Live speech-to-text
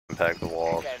Impact the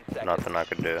walls. Nothing I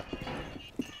could do.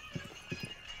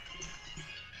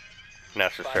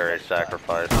 Necessary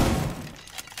sacrifice.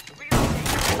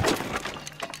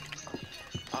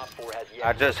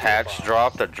 I just hatch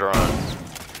dropped a drone.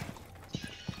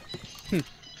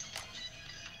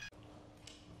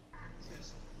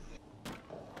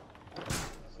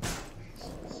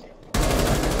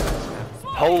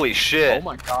 Holy shit! Oh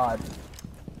my god.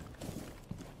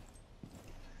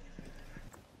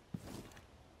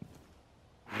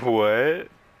 What?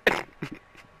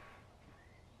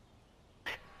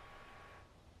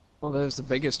 Well, there's the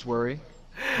biggest worry.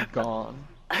 Gone.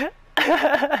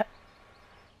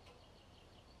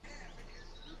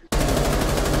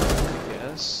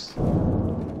 Yes.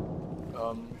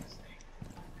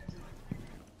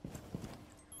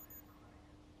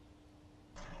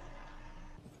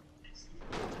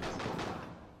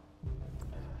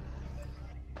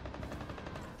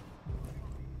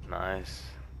 Nice.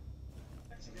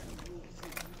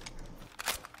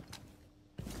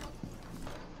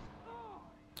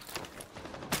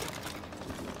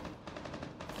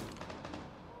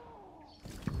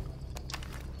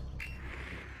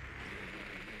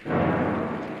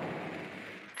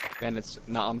 And it's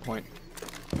not on point.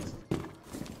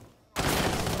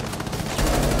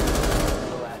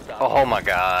 Oh my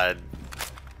god.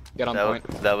 Get on point.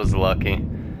 That was lucky.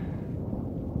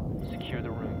 Secure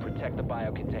the room. Protect the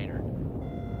bio container.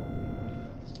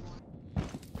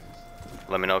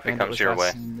 Let me know if he And comes your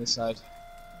way. This side.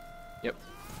 Yep.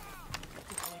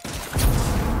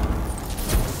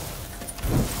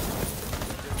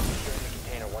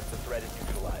 Container once the threat is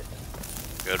neutralized.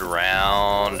 Good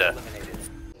round.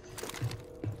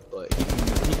 But he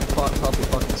can probably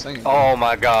fucking sing it. Oh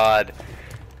my god.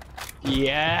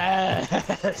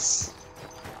 Yes!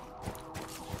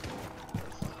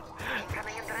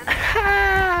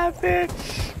 Ha,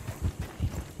 bitch.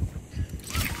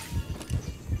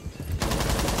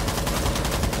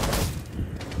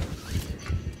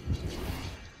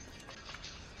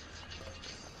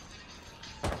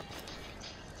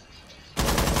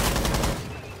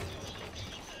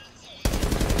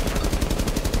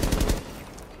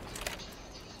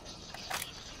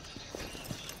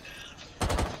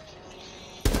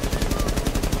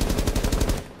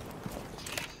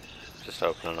 Just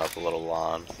opening up a little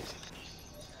lawn.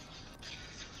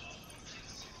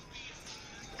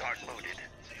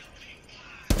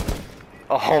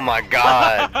 Oh my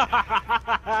god!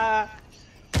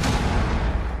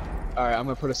 Alright, I'm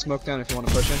gonna put a smoke down if you want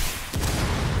to push in.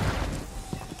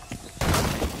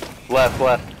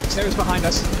 Left. Stairs behind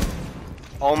us.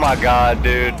 Oh my god,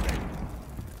 dude.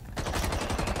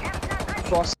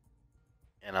 Cross.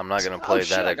 And I'm not gonna play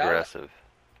shit, that I got it. aggressive.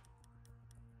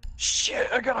 Shit,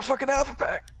 I got a fucking alpha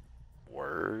pack.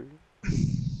 Word.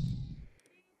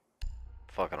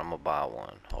 Fuck it, I'm gonna buy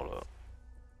one. Hold up.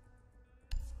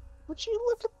 Would you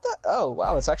look at that? Oh,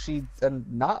 wow, it's actually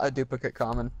not a duplicate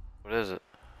common. What is it?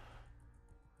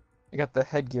 I got the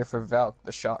headgear for Valk,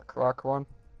 the shock rock one.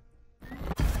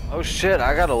 Oh shit,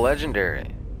 I got a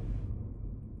legendary.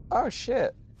 Oh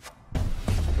shit.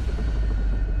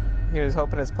 He was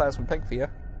hoping it's plasma pink for you.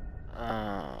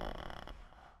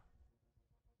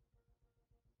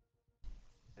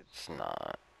 It's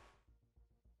not.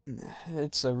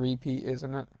 It's a repeat,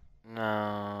 isn't it?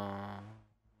 No.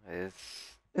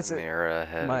 It's Is it Mira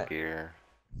headgear.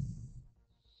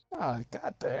 Oh,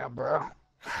 goddamn, bro.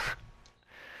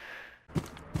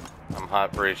 I'm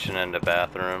hot breaching into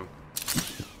bathroom.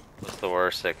 What's the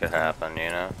worst that could happen, you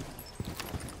know?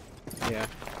 Yeah.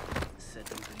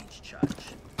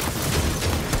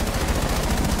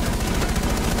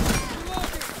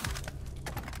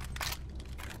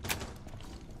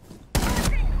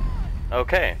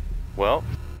 Okay, well,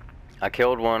 I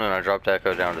killed one and I dropped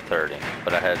Echo down to 30,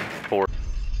 but I had 4.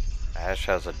 Ash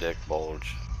has a dick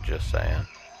bulge, just saying.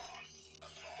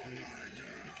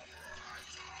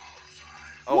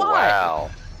 Oh, Why? wow.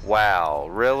 Wow,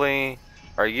 really?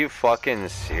 Are you fucking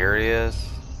serious?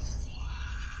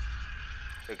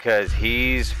 Because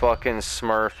he's fucking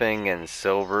smurfing in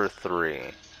silver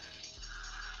 3.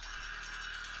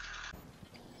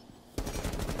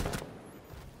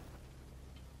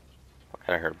 Fuck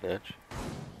out of here, bitch.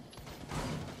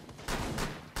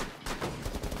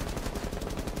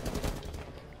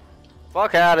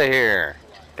 Fuck out of here.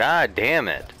 God damn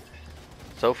it.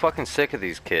 So fucking sick of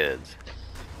these kids.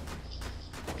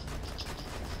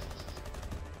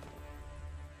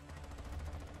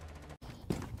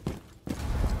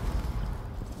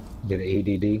 Get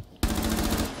ADD.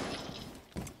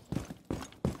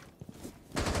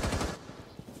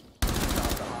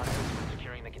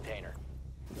 Securing the container.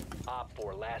 Op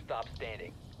 4, last stop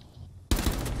standing.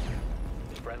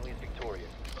 Friendly's victorious.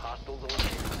 Hostiles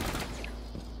eliminated.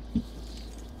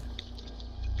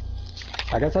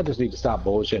 I guess I just need to stop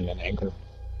bullshitting and anchor.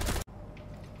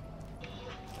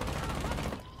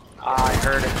 I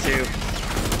heard it too.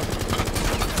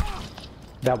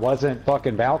 That wasn't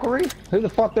fucking Valkyrie? Who the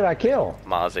fuck did I kill?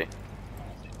 Mozzie.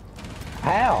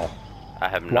 How? I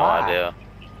have no Why? idea.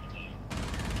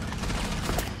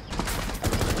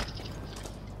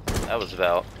 That was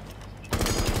Val.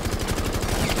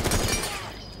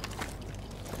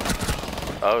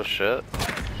 Oh shit.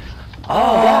 Oh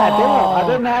god damn, I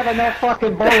didn't have enough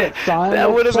fucking bullets, son.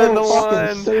 That would have so been the fucking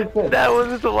one. Stupid. That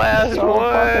was the last So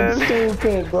one. fucking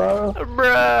stupid, bro.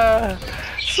 Bruh.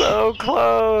 So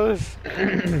close. I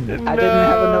didn't have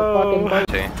enough fucking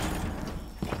bullets.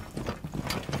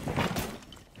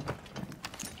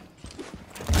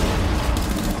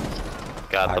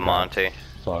 Got the Monty.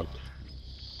 Fucked.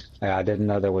 Yeah, I didn't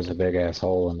know there was a big ass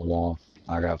hole in the wall.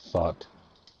 I got fucked.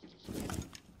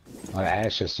 My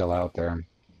Ash is still out there.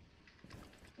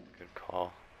 Good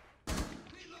call.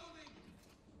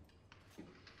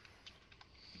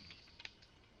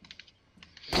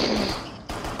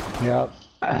 Yep.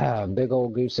 Big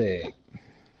old goose egg.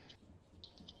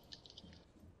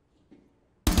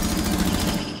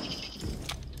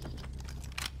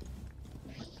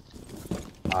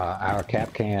 Our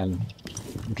cap can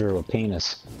drew a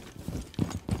penis.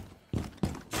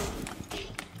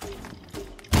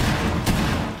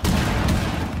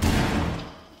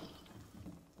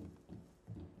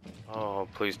 Oh,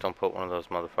 please don't put one of those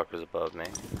motherfuckers above me.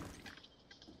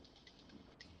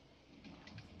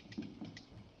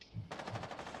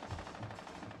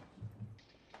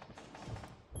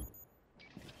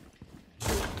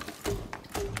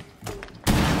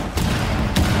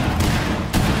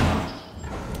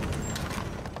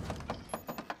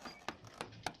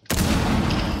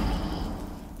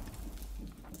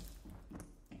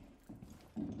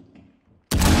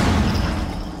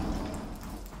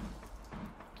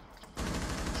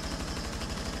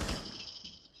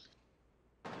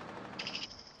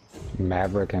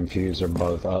 Maverick and Fuse are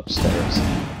both upstairs.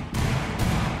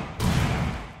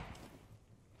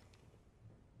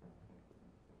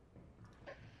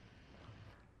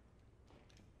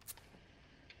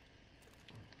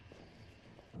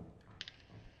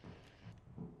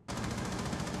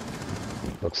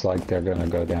 Looks like they're gonna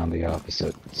go down the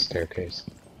opposite staircase.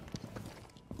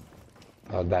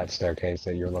 That staircase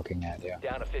that you're looking at, yeah.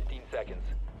 Down to 15 seconds.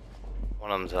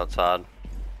 One of them's outside.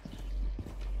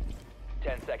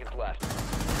 10 seconds left.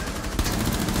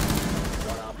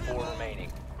 1 op 4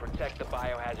 remaining. Protect the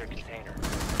biohazard container.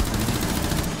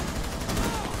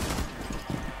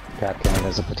 Cap can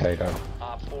is a potato.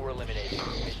 Op 4 eliminated.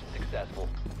 Mission successful.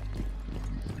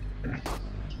 I'm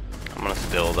gonna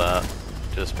steal that.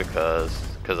 Just because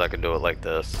I could do it like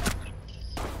this.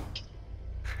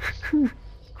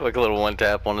 Quick little one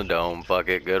tap on the dome. Fuck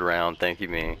it. Good round. Thank you,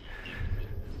 me.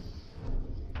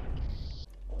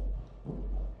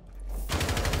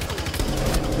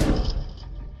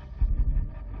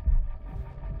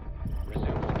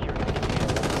 Resume security.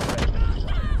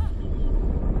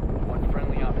 One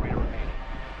friendly operator remaining.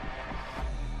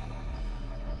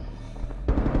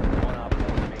 1 op 4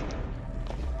 remaining.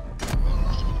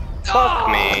 Fuck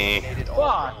me. Eliminated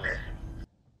all friendly.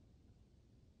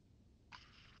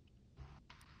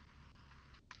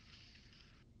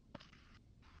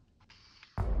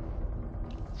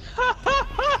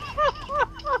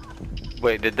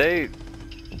 Wait, did they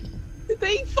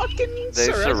They fucking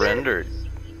surrendered?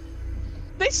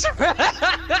 They surrendered.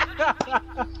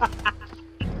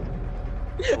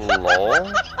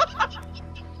 Lol.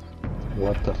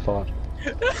 What the fuck?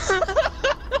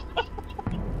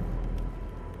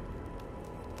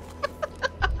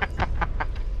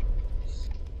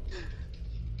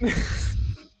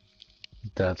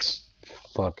 That's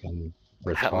fucking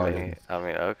retarded. I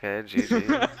mean, okay,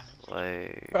 GG.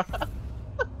 Like,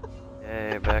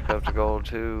 yay, back up to gold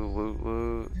 2, woot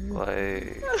woot.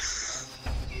 Like,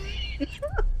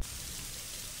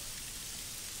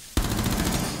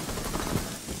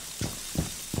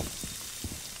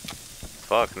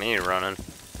 fuck me running.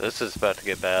 This is about to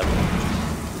get bad.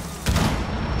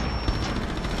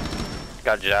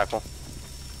 Got Jackal.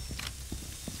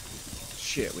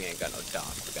 Shit, we ain't got no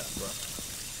doc. We got a bro.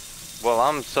 Well,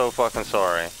 I'm so fucking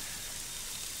sorry.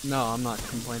 No, I'm not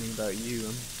complaining about you.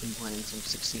 I'm complaining some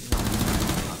 16.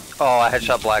 Oh, I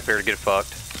headshot Blackbeard, get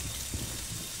fucked.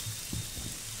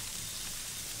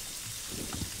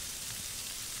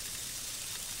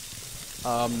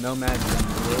 Nomad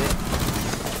lit.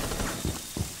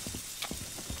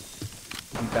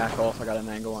 Back off, I got an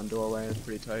angle on doorway, it's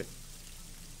pretty tight.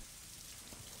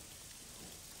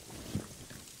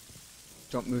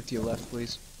 Don't move to your left,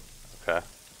 please. Okay.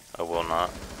 I will not.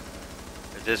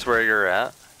 Is this where you're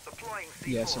at?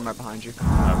 Yes, I'm right behind you.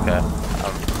 Okay.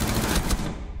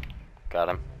 Got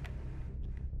him.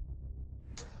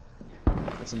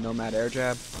 That's a Nomad air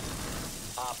jab.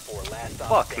 Op 4, last stop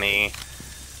Fuck standing. me.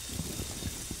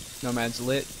 Nomad's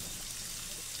lit.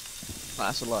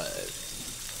 Last alive.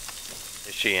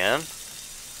 Is she in?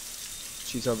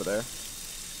 She's over there.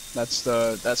 That's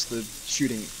the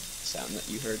shooting sound that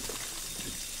you heard.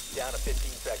 Down to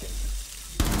 15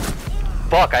 seconds.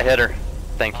 Fuck, I hit her.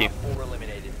 Thank you. Op 4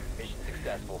 eliminated. Mission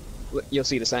successful. You'll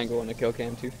see this angle in the kill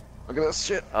cam too. Look at this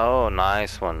shit. Oh,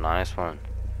 nice one, nice one.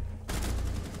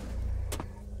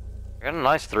 I got a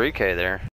nice 3K there.